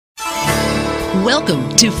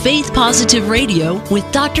Welcome to Faith Positive Radio with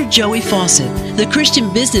Dr. Joey Faucette, the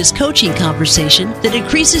Christian business coaching conversation that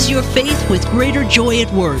increases your faith with greater joy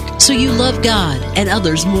at work so you love God and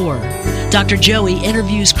others more. Dr. Joey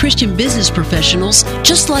interviews Christian business professionals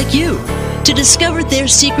just like you to discover their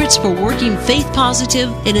secrets for working faith positive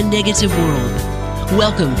in a negative world.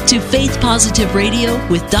 Welcome to Faith Positive Radio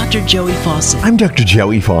with Dr. Joey Faucette. I'm Dr.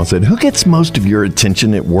 Joey Faucette. Who gets most of your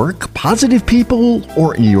attention at work? Positive people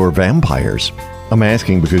or your vampires? I'm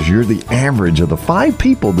asking because you're the average of the 5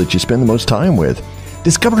 people that you spend the most time with.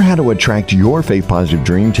 Discover how to attract your Faith Positive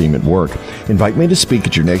Dream Team at work. Invite me to speak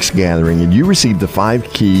at your next gathering and you receive the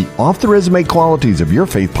 5 key off-the-resume qualities of your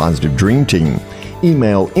Faith Positive Dream Team.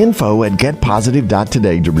 Email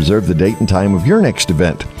info@getpositive.today to reserve the date and time of your next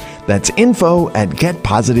event. That's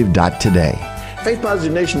info@getpositive.today. Faith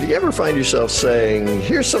Positive Nation, do you ever find yourself saying,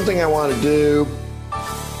 here's something I want to do,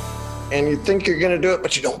 and you think you're going to do it,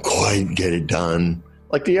 but you don't quite get it done?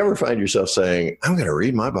 Like, do you ever find yourself saying, I'm going to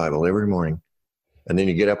read my Bible every morning? And then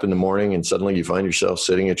you get up in the morning and suddenly you find yourself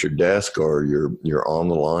sitting at your desk or you're on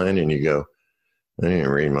the line and you go, I didn't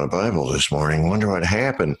read my Bible this morning. Wonder what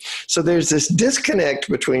happened. So there's this disconnect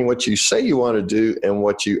between what you say you want to do and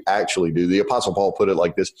what you actually do. The Apostle Paul put it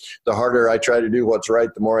like this: the harder I try to do what's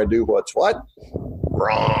right, the more I do what's what?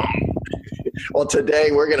 Wrong. Well,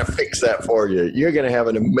 today we're going to fix that for you. You're going to have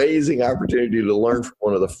an amazing opportunity to learn from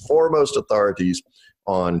one of the foremost authorities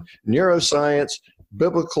on neuroscience,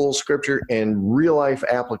 biblical scripture, and real-life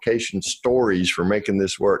application stories for making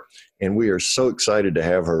this work. And we are so excited to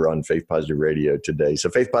have her on Faith Positive Radio today. So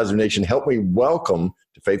Faith Positive Nation, help me welcome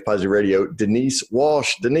to Faith Positive Radio, Denise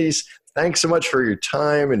Walsh. Denise, thanks so much for your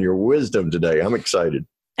time and your wisdom today. I'm excited.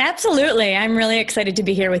 Absolutely. I'm really excited to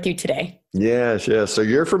be here with you today. Yes. So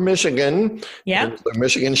you're from Michigan. Yeah.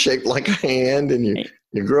 Michigan shaped like a hand, and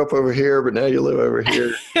you grew up over here, but now you live over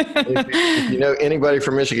here. If you know anybody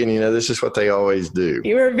from Michigan, you know this is what they always do.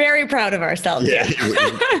 You were very proud of ourselves. Yeah,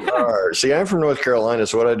 you are. See, I'm from North Carolina,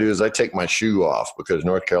 so what I do is I take my shoe off because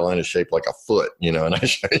North Carolina is shaped like a foot, and I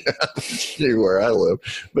show you the shoe where I live.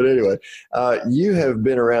 But anyway, you have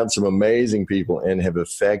been around some amazing people and have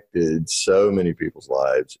affected so many people's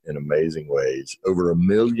lives in amazing ways. Over 1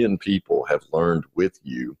 million people have learned with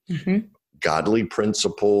you. Mm-hmm. Godly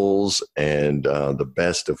principles and the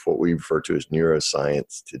best of what we refer to as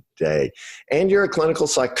neuroscience today. And you're a clinical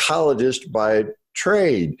psychologist by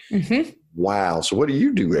trade. Mm-hmm. Wow. So what do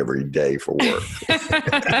you do every day for work?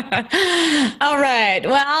 All right.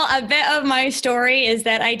 Well, a bit of my story is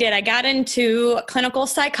that I got into clinical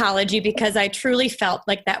psychology because I truly felt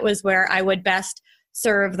like that was where I would best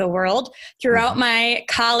serve the world. Throughout my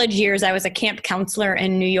college years, I was a camp counselor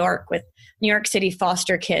in New York with New York City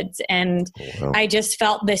foster kids. And I just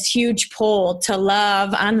felt this huge pull to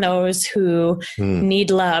love on those who need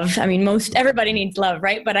love. I mean, everybody needs love,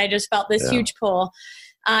 right? But I just felt this huge pull.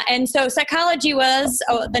 And so psychology was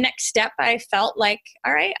the next step. I felt like,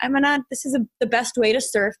 all right, this is the best way to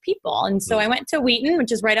serve people. And so I went to Wheaton,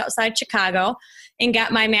 which is right outside Chicago, and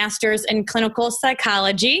got my master's in clinical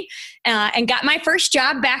psychology, and got my first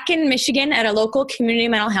job back in Michigan at a local community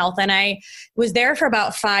mental health. And I was there for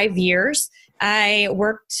about 5 years. I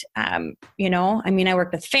worked, I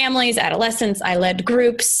worked with families, adolescents. I led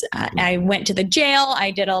groups. I went to the jail.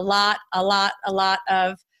 I did a lot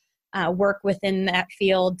of work within that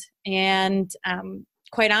field, and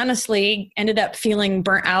quite honly, ended up feeling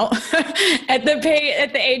burnt out at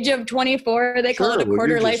the age of 24. They call it a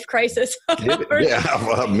quarter life crisis.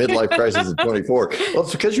 Midlife crisis at 24. Well,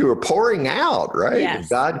 it's because you were pouring out, right? Yes.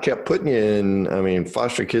 God kept putting you in,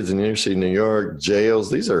 foster kids in the inner city of New York,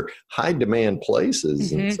 jails. These are high demand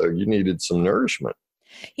places. Mm-hmm. And so you needed some nourishment.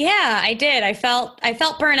 Yeah, I did. I felt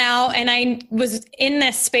burnt out, and I was in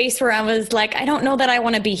this space where I was like, I don't know that I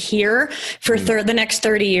want to be here for the next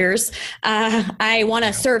 30 years. I want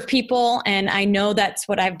to serve people, and I know that's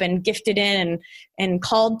what I've been gifted in and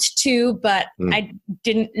called to, but I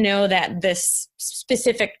didn't know that this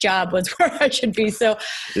specific job was where I should be. So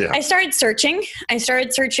I started searching.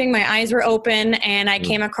 My eyes were open, and I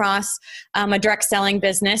came across a direct selling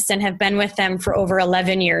business and have been with them for over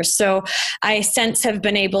 11 years. So I since have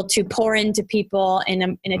been able to pour into people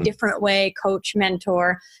in a different way, coach,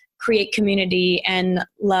 mentor, create community, and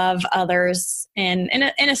love others in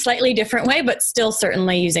a slightly different way, but still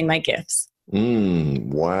certainly using my gifts.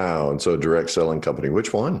 Wow. And so a direct selling company,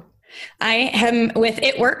 which one? I am with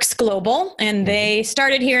It Works Global, and they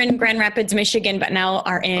started here in Grand Rapids, Michigan, but now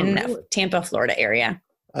are in Tampa, Florida area.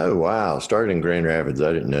 Oh, wow. Started in Grand Rapids.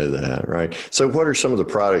 I didn't know that. Right. So what are some of the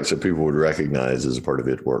products that people would recognize as a part of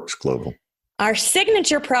It Works Global? Our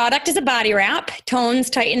signature product is a body wrap,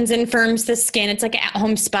 tones, tightens, and firms the skin. It's like an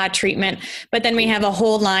at-home spa treatment. But then we have a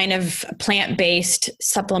whole line of plant-based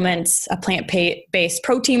supplements, a plant-based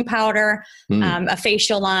protein powder, a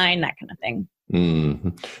facial line, that kind of thing. Mm-hmm.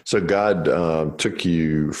 So God took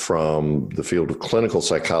you from the field of clinical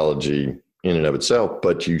psychology in and of itself,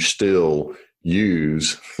 but you still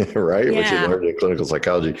use, right, what you learned in clinical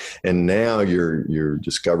psychology. And now you're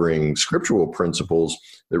discovering scriptural principles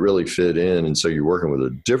that really fit in. And so you're working with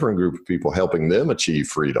a different group of people, helping them achieve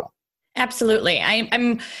freedom. Absolutely.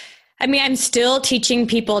 I'm still teaching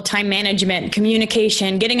people time management,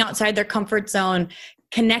 communication, getting outside their comfort zone,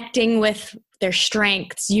 connecting with their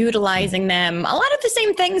strengths, utilizing them. A lot of the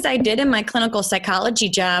same things I did in my clinical psychology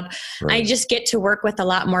job. Right. I just get to work with a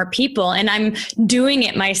lot more people, and I'm doing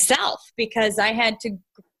it myself because I had to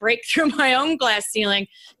break through my own glass ceiling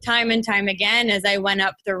time and time again as I went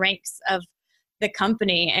up the ranks of the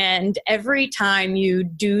company. And every time you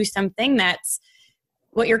do something that's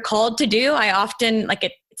what you're called to do, I often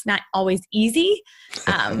it's not always easy,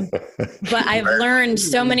 but I've learned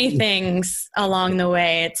so many things along the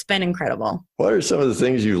way. It's been incredible. What are some of the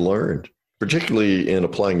things you learned, particularly in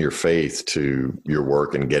applying your faith to your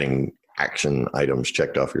work and getting action items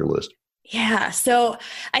checked off your list? Yeah. So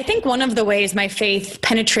I think one of the ways my faith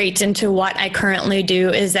penetrates into what I currently do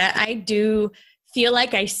is that I do feel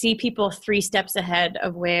like I see people 3 steps ahead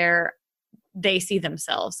of where they see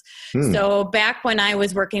themselves. So back when I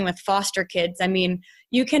was working with foster kids, I mean,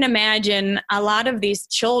 you can imagine a lot of these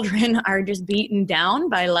children are just beaten down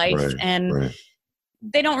by life, and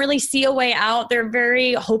they don't really see a way out. They're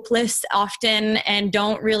very hopeless often and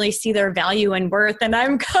don't really see their value and worth. And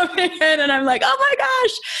I'm coming in and I'm like, oh my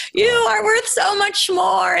gosh, you are worth so much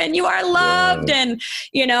more and you are loved. And,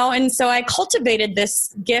 and so I cultivated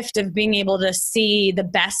this gift of being able to see the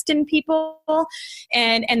best in people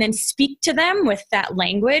and then speak to them with that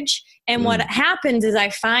language. And what happens is I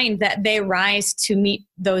find that they rise to meet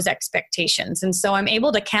those expectations. And so I'm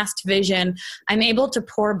able to cast vision. I'm able to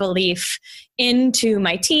pour belief into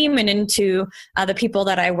my team and into the people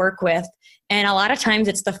that I work with. And a lot of times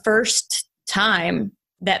it's the first time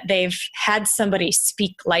that they've had somebody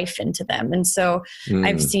speak life into them. And so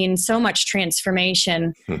I've seen so much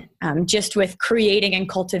transformation just with creating and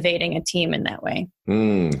cultivating a team in that way.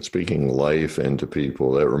 Speaking life into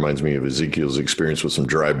people. That reminds me of Ezekiel's experience with some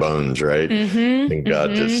dry bones, right? And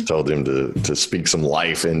God just told him to speak some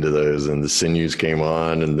life into those, and the sinews came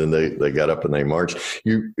on, and then they got up and they marched.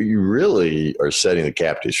 You really are setting the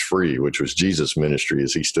captives free, which was Jesus' ministry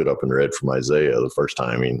as he stood up and read from Isaiah the first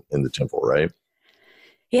time in the temple, right?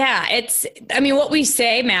 Yeah, what we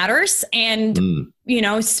say matters, and,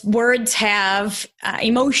 words have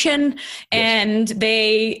emotion and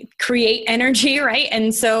they create energy, right?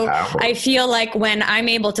 And so I feel like when I'm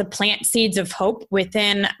able to plant seeds of hope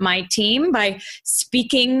within my team by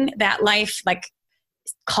speaking that life, like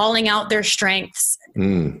calling out their strengths,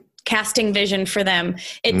 casting vision for them,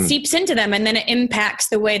 it seeps into them, and then it impacts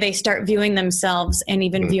the way they start viewing themselves and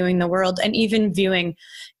even viewing the world and even viewing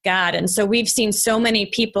God. And so we've seen so many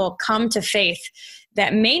people come to faith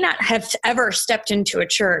that may not have ever stepped into a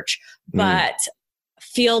church, but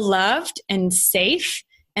feel loved and safe,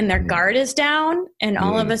 and their guard is down, and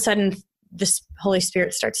all of a sudden this Holy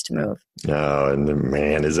Spirit starts to move. Oh, and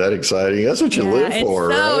man, is that exciting? That's what you live for,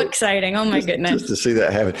 it's so right? exciting. Oh my goodness. Just to see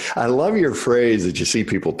that happen. I love your phrase that you see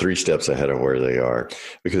people 3 steps ahead of where they are,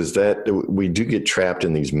 because that we do get trapped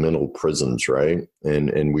in these mental prisons, right?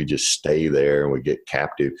 And we just stay there and we get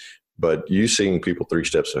captive. But you seeing people 3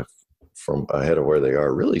 steps from ahead of where they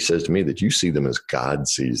are really says to me that you see them as God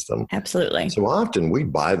sees them. Absolutely. So often we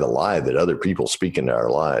buy the lie that other people speak into our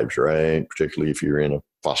lives, right? Particularly if you're in a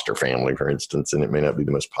foster family, for instance, and it may not be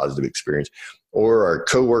the most positive experience, or our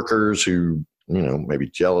coworkers who, may be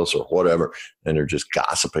jealous or whatever, and they're just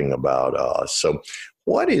gossiping about us. So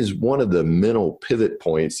what is one of the mental pivot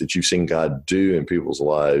points that you've seen God do in people's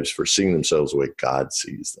lives for seeing themselves the way God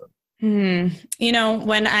sees them?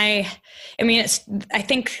 When I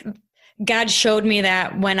think God showed me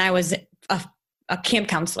that when I was a camp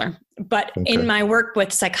counselor, but in my work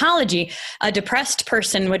with psychology, a depressed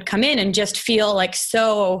person would come in and just feel like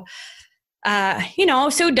so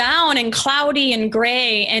down and cloudy and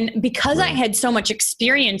gray. And because I had so much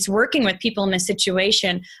experience working with people in this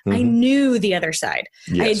situation, I knew the other side.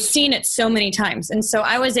 Yes. I had seen it so many times. And so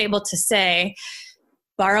I was able to say,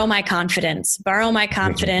 borrow my confidence.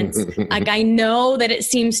 Like, I know that it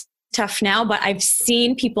seems tough now, but I've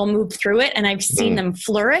seen people move through it and I've seen them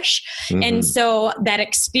flourish. And so that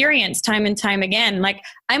experience time and time again, like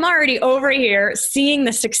I'm already over here seeing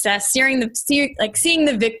the success, seeing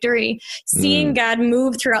the victory, seeing God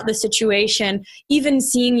move throughout the situation, even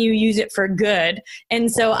seeing you use it for good. And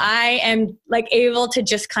so I am like able to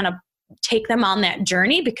just kind of take them on that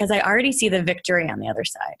journey because I already see the victory on the other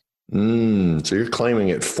side. So you're claiming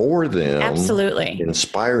it for them. Absolutely.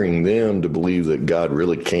 Inspiring them to believe that God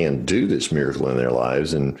really can do this miracle in their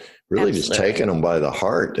lives and really just taking them by the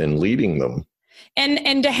heart and leading them.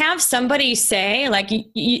 And to have somebody say, like,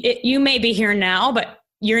 you may be here now, but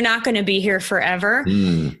you're not going to be here forever.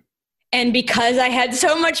 And because I had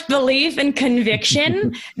so much belief and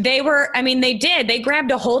conviction, they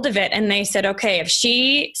grabbed a hold of it and they said, okay, if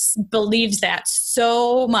she believes that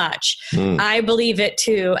so much, I believe it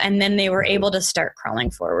too. And then they were able to start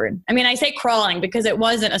crawling forward. I mean, I say crawling because it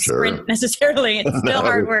wasn't a sprint necessarily. It's still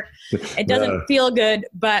hard work. It doesn't feel good,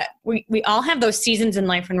 but we all have those seasons in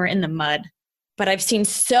life when we're in the mud. But I've seen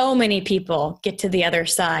so many people get to the other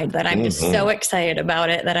side that I'm just so excited about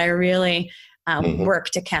it that I really work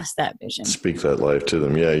to cast that vision. Speak that life to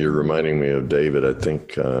them. Yeah, you're reminding me of David. I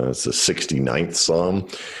think it's the 69th Psalm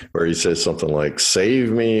where he says something like,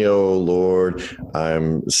 save me, O Lord,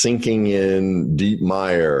 I'm sinking in deep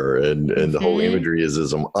mire. And the whole imagery is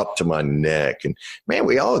I'm up to my neck. And man,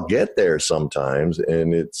 we all get there sometimes.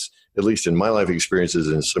 And it's, at least in my life experiences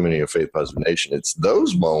and so many of Faith Positive Nation, it's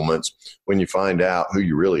those moments when you find out who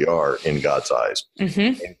you really are in God's eyes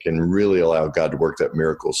and can really allow God to work that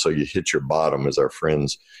miracle. So you hit your bottom, as our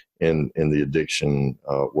friends in the addiction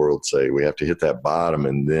world say. We have to hit that bottom.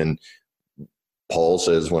 And then Paul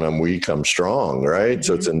says, when I'm weak, I'm strong, right?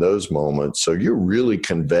 So it's in those moments. So you're really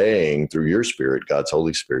conveying through your spirit, God's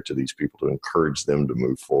Holy Spirit, to these people to encourage them to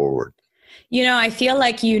move forward. You know, I feel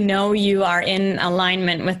like you are in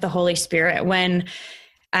alignment with the Holy Spirit when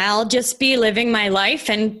I'll just be living my life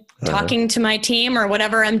and talking to my team or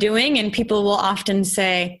whatever I'm doing, and people will often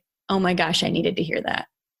say, oh my gosh, I needed to hear that.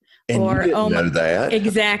 And or, you didn't know that.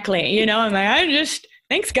 Exactly. You know, I'm like,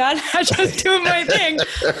 thanks God, I'm just doing my thing.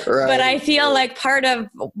 Right. But I feel like part of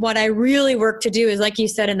what I really work to do is, like you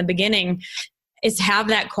said in the beginning, is have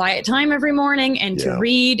that quiet time every morning and to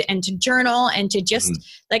read and to journal and to just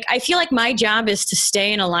like, I feel like my job is to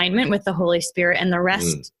stay in alignment with the Holy Spirit and the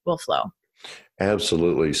rest will flow.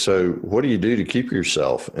 Absolutely. So what do you do to keep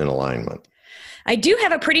yourself in alignment? I do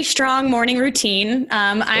have a pretty strong morning routine.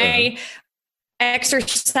 I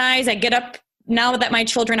exercise. I get up. Now that my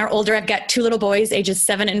children are older, I've got 2 little boys, ages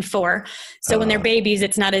 7 and 4. So when they're babies,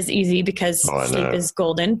 it's not as easy because sleep is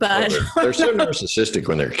golden. But they're so narcissistic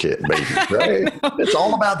when they're babies, right? It's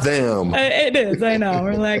all about them. It is. I know.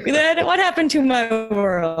 We're like, what happened to my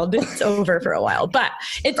world? It's over for a while, but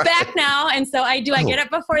it's back now. And so I get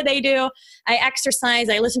up before they do. I exercise.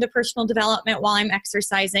 I listen to personal development while I'm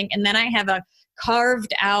exercising. And then I have a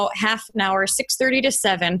carved out half an hour, 6:30 to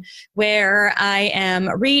 7, where I am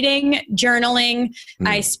reading, journaling.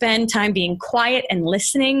 I spend time being quiet and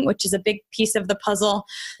listening, which is a big piece of the puzzle,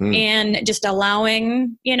 and just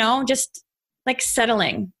allowing, just like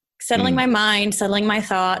settling my mind, settling my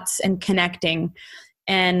thoughts and connecting.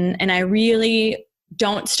 And I really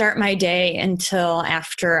don't start my day until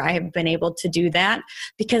after I have been able to do that,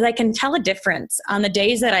 because I can tell a difference on the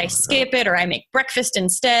days that I skip it or I make breakfast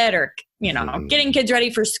instead or, getting kids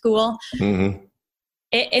ready for school.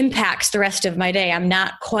 It impacts the rest of my day. I'm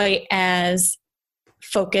not quite as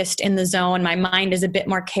focused in the zone. My mind is a bit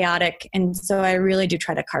more chaotic. And so I really do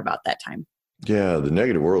try to carve out that time. Yeah, the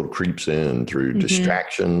negative world creeps in through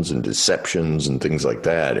distractions and deceptions and things like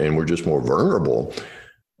that. And we're just more vulnerable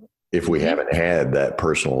if we haven't had that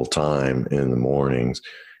personal time in the mornings.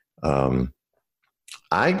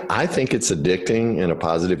 I think it's addicting in a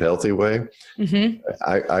positive, healthy way.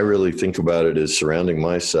 I really think about it as surrounding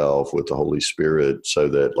myself with the Holy Spirit so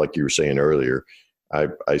that, like you were saying earlier,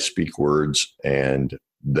 I speak words and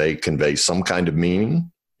they convey some kind of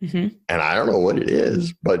meaning. And I don't know what it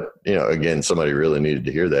is, but, again, somebody really needed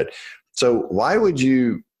to hear that. So why would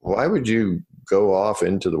you go off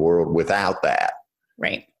into the world without that?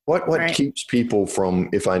 Right. What keeps people from,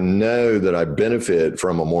 if I know that I benefit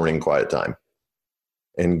from a morning quiet time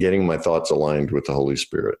and getting my thoughts aligned with the Holy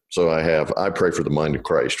Spirit? So I pray for the mind of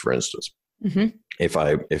Christ, for instance. If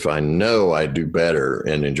I know I do better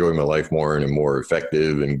and enjoy my life more and am more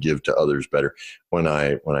effective and give to others better, when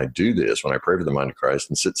I do this, when I pray for the mind of Christ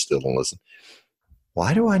and sit still and listen,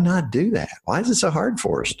 why do I not do that? Why is it so hard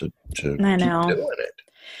for us to keep doing it?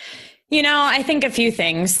 I think a few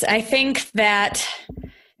things. I think that,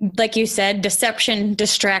 like you said, deception,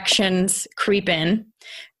 distractions creep in,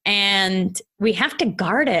 and we have to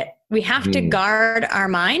guard it. We have to guard our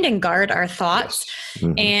mind and guard our thoughts. Yes.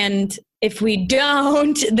 Mm-hmm. And if we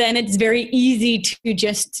don't, then it's very easy to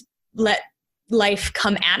just let life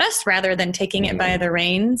come at us rather than taking it by the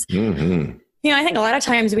reins. Mm-hmm. I think a lot of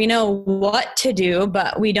times we know what to do,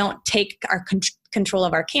 but we don't take our control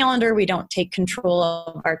of our calendar. We don't take control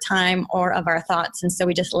of our time or of our thoughts. And so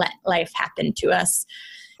we just let life happen to us.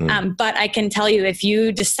 But I can tell you, if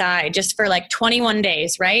you decide just for like 21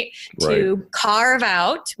 days, right, to carve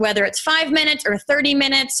out, whether it's 5 minutes or 30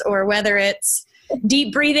 minutes, or whether it's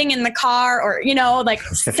deep breathing in the car, or, like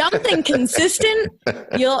something consistent,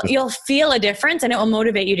 you'll feel a difference, and it will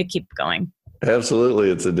motivate you to keep going.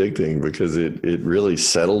 Absolutely. It's addicting because it really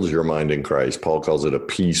settles your mind in Christ. Paul calls it a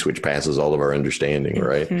peace which passes all of our understanding,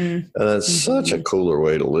 right? And that's such a cooler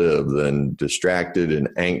way to live than distracted and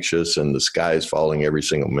anxious and the sky is falling every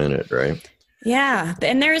single minute, right? Yeah.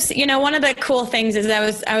 And there's, one of the cool things is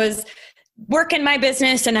I was working my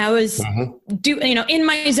business, and I was in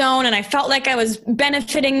my zone, and I felt like I was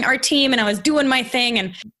benefiting our team, and I was doing my thing.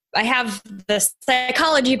 And I have the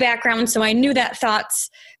psychology background, so I knew that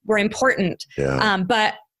thoughts were important.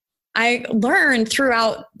 But I learned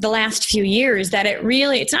throughout the last few years that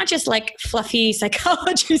it's not just like fluffy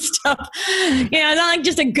psychology stuff. It's not like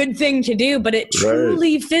just a good thing to do, but it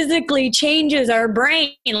truly physically changes our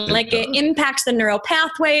brain. Like it impacts the neural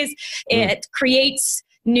pathways. It creates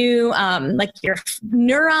new, like your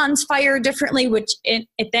neurons fire differently, which it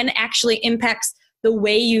then actually impacts the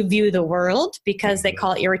way you view the world, because they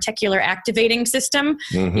call it your reticular activating system.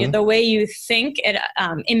 The way you think, it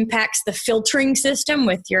impacts the filtering system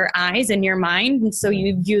with your eyes and your mind. And so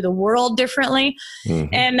you view the world differently.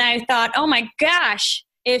 And I thought, oh my gosh,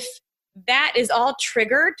 if that is all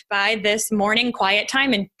triggered by this morning quiet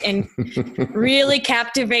time and really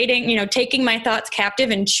captivating, taking my thoughts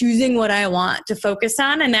captive and choosing what I want to focus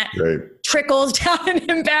on. And that trickles down and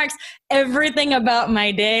impacts everything about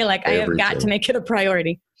my day. Like I have got to make it a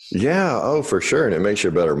priority. Yeah. Oh, for sure. And it makes you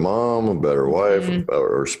a better mom, a better wife,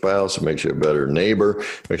 or spouse. It makes you a better neighbor,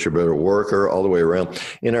 makes you a better worker, all the way around.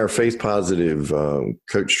 In our Faith Positive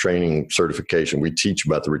coach training certification, we teach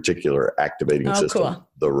about the reticular activating system,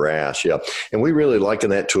 the RAS. Yeah. And we really liken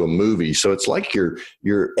that to a movie. So it's like you're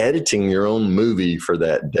editing your own movie for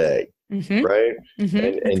that day. Right.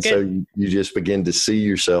 And so you just begin to see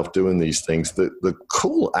yourself doing these things. The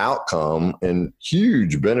cool outcome and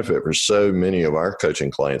huge benefit for so many of our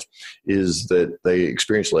coaching clients is that they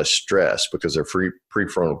experience less stress because their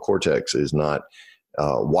prefrontal cortex is not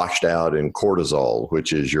washed out in cortisol,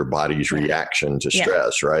 which is your body's reaction to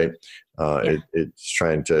stress, right? It's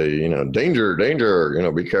trying to, danger,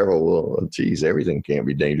 be careful. Well, geez, everything can't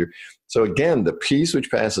be danger. So again, the peace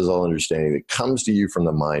which passes all understanding that comes to you from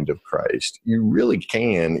the mind of Christ, you really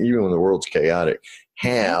can, even when the world's chaotic,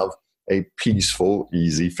 have a peaceful,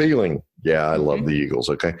 easy feeling. Yeah, I love the Eagles,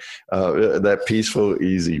 okay? That peaceful,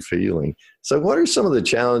 easy feeling. So what are some of the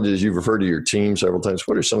challenges? You've referred to your team several times.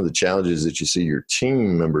 What are some of the challenges that you see your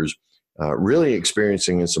team members really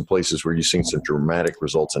experiencing in some places where you've seen some dramatic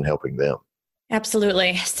results in helping them?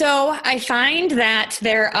 Absolutely. So I find that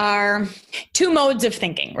there are two modes of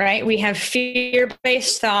thinking, right? We have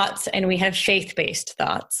fear-based thoughts and we have faith-based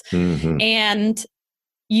thoughts. And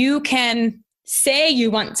you can say you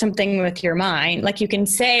want something with your mind. Like you can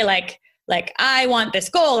say like I want this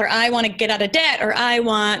goal, or I want to get out of debt, or I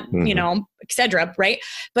want, et cetera, right?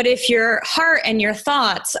 But if your heart and your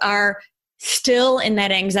thoughts are still in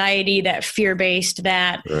that anxiety, that fear-based,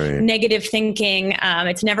 that negative thinking,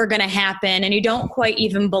 it's never going to happen, and you don't quite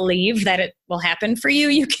even believe that it will happen for you,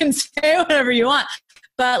 you can say whatever you want.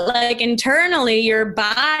 But like internally, your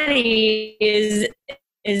body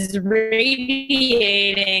is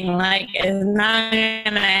radiating like it's not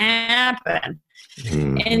going to happen.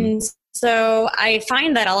 And so I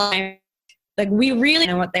find that a lot, like we really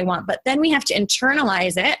know what they want, but then we have to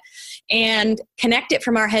internalize it and connect it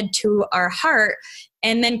from our head to our heart,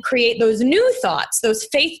 and then create those new thoughts, those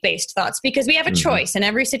faith-based thoughts, because we have a choice in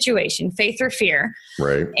every situation, faith or fear.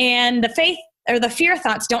 Right. And the faith or the fear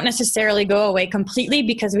thoughts don't necessarily go away completely,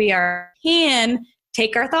 because we can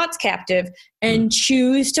take our thoughts captive and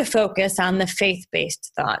choose to focus on the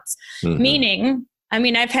faith-based thoughts. Meaning,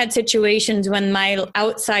 I've had situations when my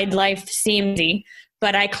outside life seemed easy,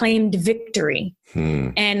 but I claimed victory.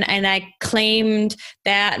 And I claimed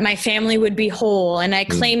that my family would be whole, and I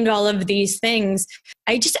claimed all of these things.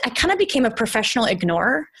 I kind of became a professional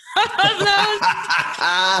ignorer.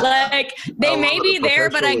 Like they may be there,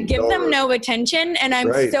 but I give them no attention, and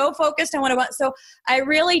I'm so focused on what I want. So I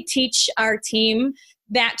really teach our team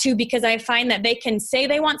that too, because I find that they can say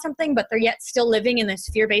they want something, but they're yet still living in this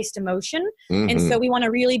fear-based emotion. And so we want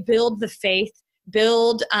to really build the faith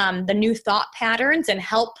build the new thought patterns and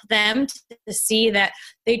help them to see that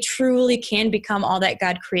they truly can become all that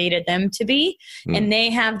God created them to be. And they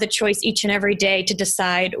have the choice each and every day to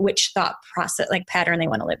decide which thought process, like pattern they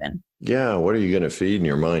want to live in. Yeah. What are you going to feed in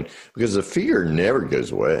your mind? Because the fear never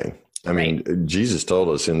goes away. I mean, Jesus told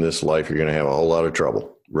us in this life, you're going to have a whole lot of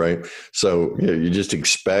trouble, right? So you just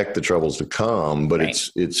expect the troubles to come, but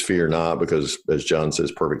it's fear not, because as John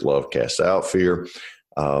says, perfect love casts out fear.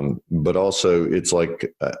 But also it's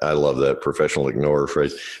like, I love that professional ignorer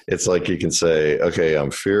phrase. It's like you can say, okay, I'm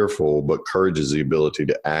fearful, but courage is the ability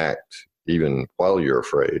to act even while you're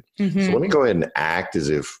afraid. So let me go ahead and act as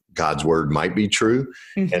if God's word might be true.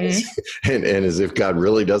 And as if God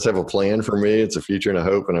really does have a plan for me. It's a future and a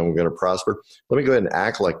hope, and I'm going to prosper. Let me go ahead and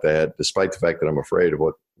act like that, despite the fact that I'm afraid of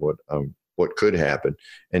what could happen,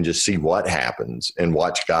 and just see what happens and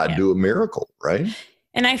watch God do a miracle. Right.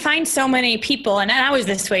 And I find so many people, and I was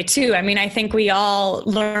this way too. I mean, I think we all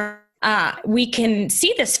learn, we can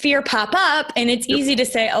see this fear pop up, and it's easy to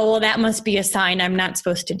say, oh, well, that must be a sign I'm not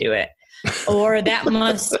supposed to do it. Or that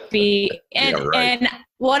must be, and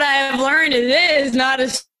what I've learned is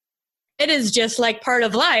it is just like part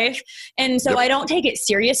of life. And so I don't take it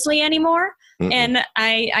seriously anymore. And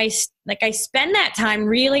I spend that time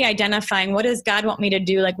really identifying, what does God want me to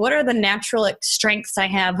do? Like, what are the natural strengths I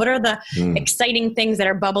have? What are the exciting things that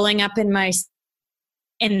are bubbling up in my,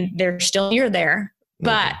 and they're still here there.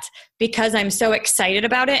 But because I'm so excited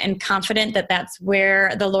about it and confident that that's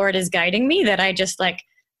where the Lord is guiding me, that I just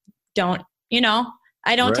don't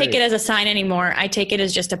take it as a sign anymore. I take it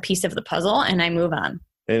as just a piece of the puzzle, and I move on.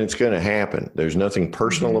 And it's going to happen. There's nothing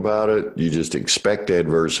personal about it. You just expect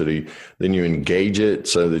adversity. Then you engage it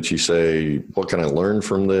so that you say, what can I learn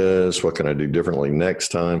from this? What can I do differently next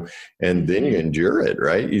time? And then you endure it,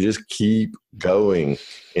 right? You just keep going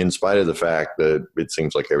in spite of the fact that it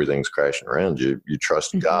seems like everything's crashing around you. You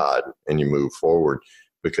trust God and you move forward,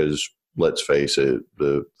 because let's face it,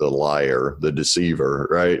 the liar, the deceiver,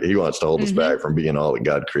 right? He wants to hold us back from being all that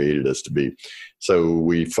God created us to be. So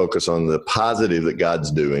we focus on the positive that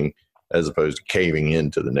God's doing, as opposed to caving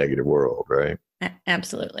into the negative world, right?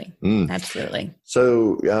 Absolutely. Absolutely.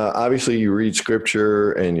 So obviously you read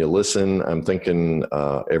scripture and you listen. I'm thinking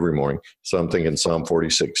every morning. So I'm thinking Psalm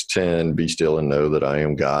 46:10, be still and know that I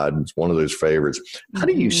am God. It's one of those favorites. How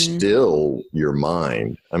do you still your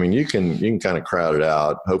mind? I mean, you can kind of crowd it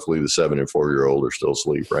out. Hopefully the 7 and 4-year-old are still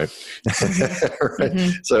asleep, right?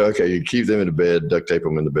 Right. So, okay, you keep them in the bed, duct tape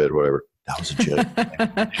them in the bed, whatever. That was a joke.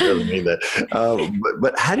 I really mean that.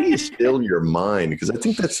 But how do you still your mind? Because I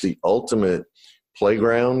think that's the ultimate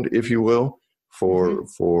playground, if you will,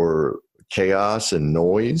 for chaos and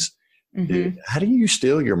noise. How do you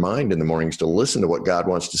still your mind in the mornings to listen to what God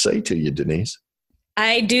wants to say to you, Denise?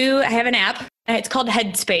 I have an app. It's called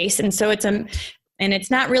Headspace. And so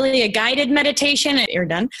it's not really a guided meditation. You're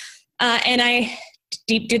done. And I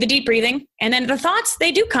do the deep breathing. And then the thoughts,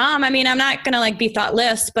 they do come. I mean, I'm not going to be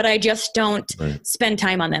thoughtless, but I just don't spend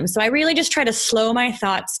time on them. So I really just try to slow my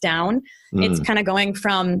thoughts down. It's kind of going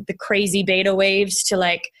from the crazy beta waves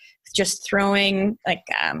to just slowing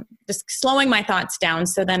my thoughts down,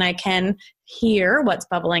 so then I can hear what's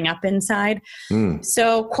bubbling up inside.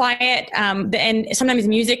 So quiet. And sometimes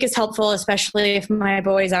music is helpful, especially if my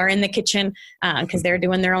boys are in the kitchen, because they're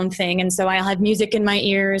doing their own thing. And so I'll have music in my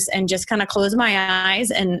ears and just kind of close my eyes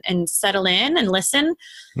and settle in and listen.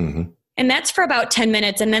 And that's for about 10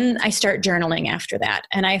 minutes. And then I start journaling after that.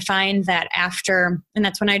 And I find that and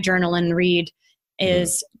that's when I journal and read,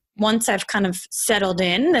 is once I've kind of settled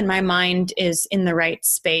in, then my mind is in the right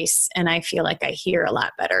space and I feel like I hear a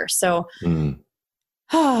lot better. So,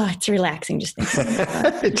 it's relaxing just thinking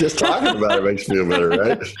about it. Just talking about it makes you feel better,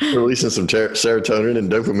 right? Releasing some serotonin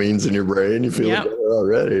and dopamines in your brain. You feel better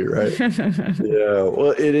already, right? Yeah.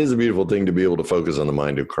 Well, it is a beautiful thing to be able to focus on the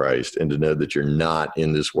mind of Christ and to know that you're not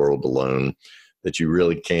in this world alone, that you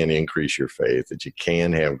really can increase your faith, that you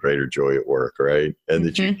can have greater joy at work, right? And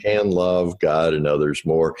that you can love God and others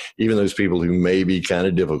more, even those people who may be kind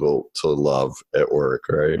of difficult to love at work,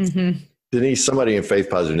 right? Denise, somebody in Faith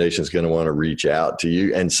Positive Nation is going to want to reach out to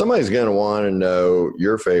you, and somebody's going to want to know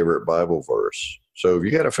your favorite Bible verse. So have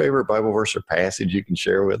you got a favorite Bible verse or passage you can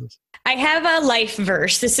share with us? I have a life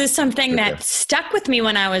verse. This is something that stuck with me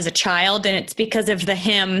when I was a child, and it's because of the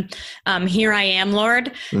hymn, Here I Am,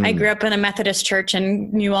 Lord. I grew up in a Methodist church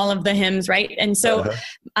and knew all of the hymns, right? And so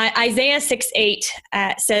Isaiah 6:8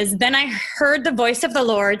 says, "Then I heard the voice of the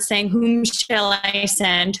Lord saying, 'Whom shall I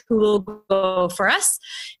send? Who will go for us?'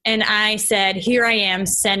 And I said, 'Here I am,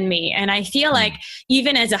 send me.'" And I feel like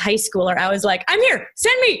even as a high schooler, I was like, "I'm here,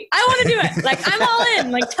 send me. I want to do it. Like, I'm all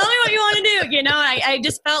in. Like, tell me what you want to do." You know, I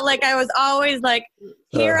just felt like I was always like,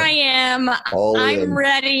 here I am. I'm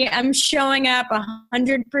ready. I'm showing up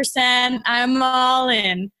 100%. I'm all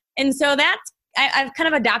in. And so I've kind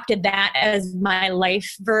of adopted that as my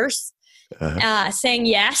life verse, saying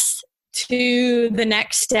yes to the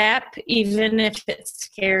next step, even if it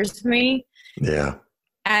scares me. Yeah.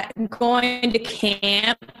 Going to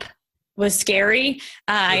camp was scary.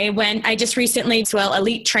 I just recently to an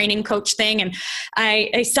elite training coach thing, and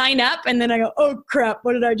I signed up, and then I go, "Oh crap,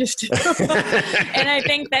 what did I just do?" And I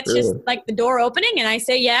think that's just like the door opening, and I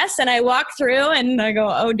say yes, and I walk through, and I go,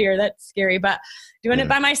 "Oh dear, that's scary." But doing it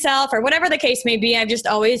by myself or whatever the case may be, I've just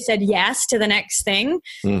always said yes to the next thing,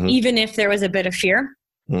 even if there was a bit of fear.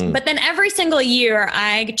 But then every single year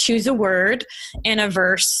I choose a word and a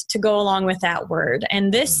verse to go along with that word.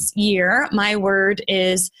 And this year my word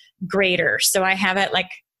is greater. So I have it like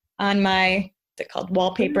on my, what's it called,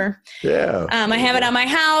 wallpaper. Yeah. I have it on my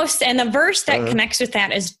house, and the verse that connects with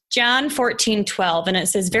that is John 14:12. And it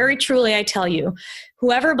says, "Very truly I tell you,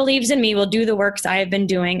 whoever believes in me will do the works I have been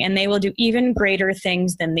doing, and they will do even greater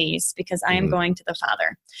things than these, because I am going to the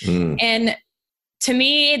Father." And to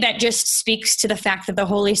me, that just speaks to the fact that the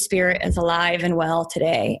Holy Spirit is alive and well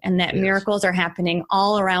today, and that miracles are happening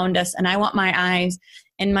all around us. And I want my eyes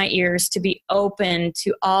and my ears to be open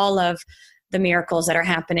to all of the miracles that are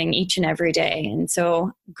happening each and every day. And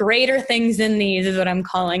so greater things than these is what I'm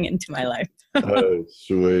calling into my life. Oh,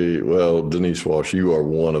 sweet. Well, Denise Walsh, you are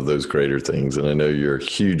one of those greater things. And I know you're a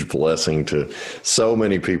huge blessing to so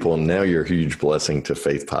many people. And now you're a huge blessing to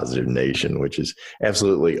Faith Positive Nation, which is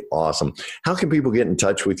absolutely awesome. How can people get in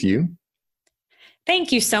touch with you?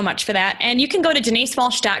 Thank you so much for that. And you can go to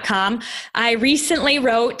denisewalsh.com. I recently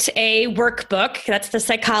wrote a workbook. That's the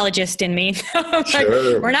psychologist in me. Like,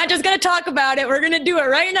 we're not just going to talk about it. We're going to do it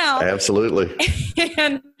right now. Absolutely.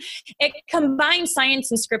 And it combines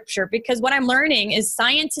science and scripture, because what I'm learning is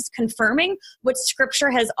science is confirming what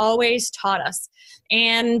scripture has always taught us.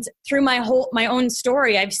 And through my own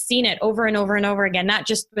story, I've seen it over and over and over again, not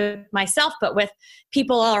just with myself, but with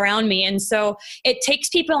people all around me. And so it takes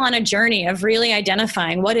people on a journey of really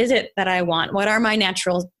identifying, what is it that I want? What are my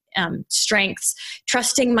natural strengths,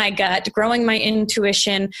 trusting my gut, growing my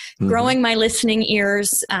intuition, growing my listening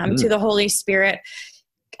ears to the Holy Spirit,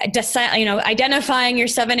 identifying your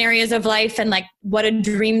 7 areas of life and like what a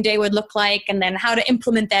dream day would look like, and then how to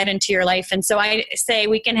implement that into your life. And so I say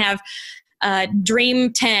we can have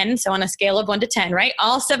dream 10. So on a scale of 1 to 10, right?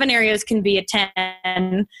 All 7 areas can be a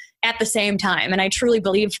 10 at the same time. And I truly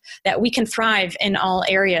believe that we can thrive in all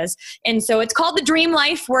areas. And so it's called the Dream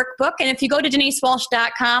Life Workbook. And if you go to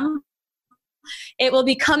denisewalsh.com, it will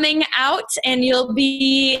be coming out, and you'll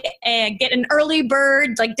be get an early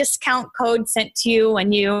bird discount code sent to you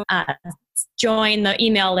when you join the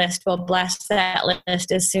email list. We'll blast that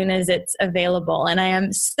list as soon as it's available. And I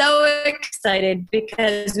am so excited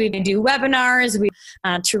because we do webinars.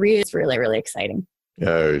 To read, it's really, really exciting.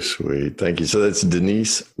 Oh, sweet. Thank you. So that's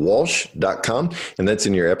denisewalsh.com. And that's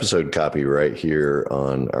in your episode copy right here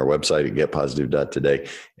on our website at getpositive.today.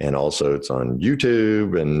 And also it's on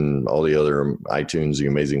YouTube and all the other iTunes, the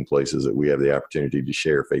amazing places that we have the opportunity to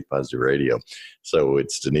share Faith Positive Radio. So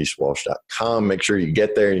it's denisewalsh.com. Make sure you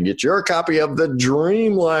get there and get your copy of The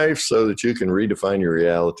Dream Life so that you can redefine your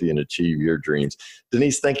reality and achieve your dreams.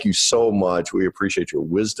 Denise, thank you so much. We appreciate your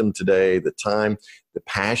wisdom today, the time, the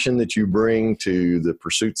passion that you bring to the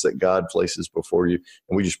pursuits that God places before you.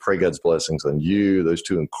 And we just pray God's blessings on you, those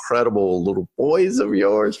 2 incredible little boys of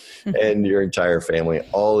yours, and your entire family,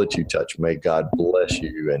 all that you touch. May God bless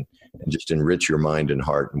you and just enrich your mind and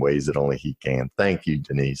heart in ways that only He can. Thank you,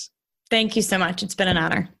 Denise. Thank you so much. It's been an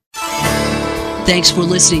honor. Thanks for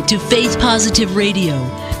listening to Faith Positive Radio,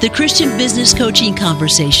 the Christian business coaching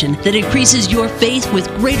conversation that increases your faith with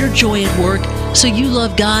greater joy at work so you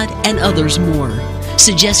love God and others more.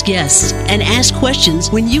 Suggest guests and ask questions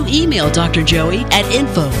when you email Dr. Joey at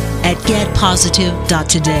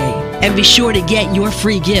info@getpositive.today. And be sure to get your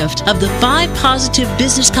free gift of the 5 positive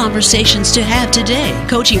business conversations to have today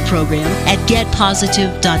coaching program at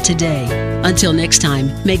getpositive.today. Until next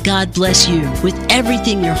time, may God bless you with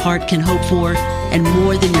everything your heart can hope for and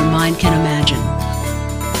more than your mind can imagine.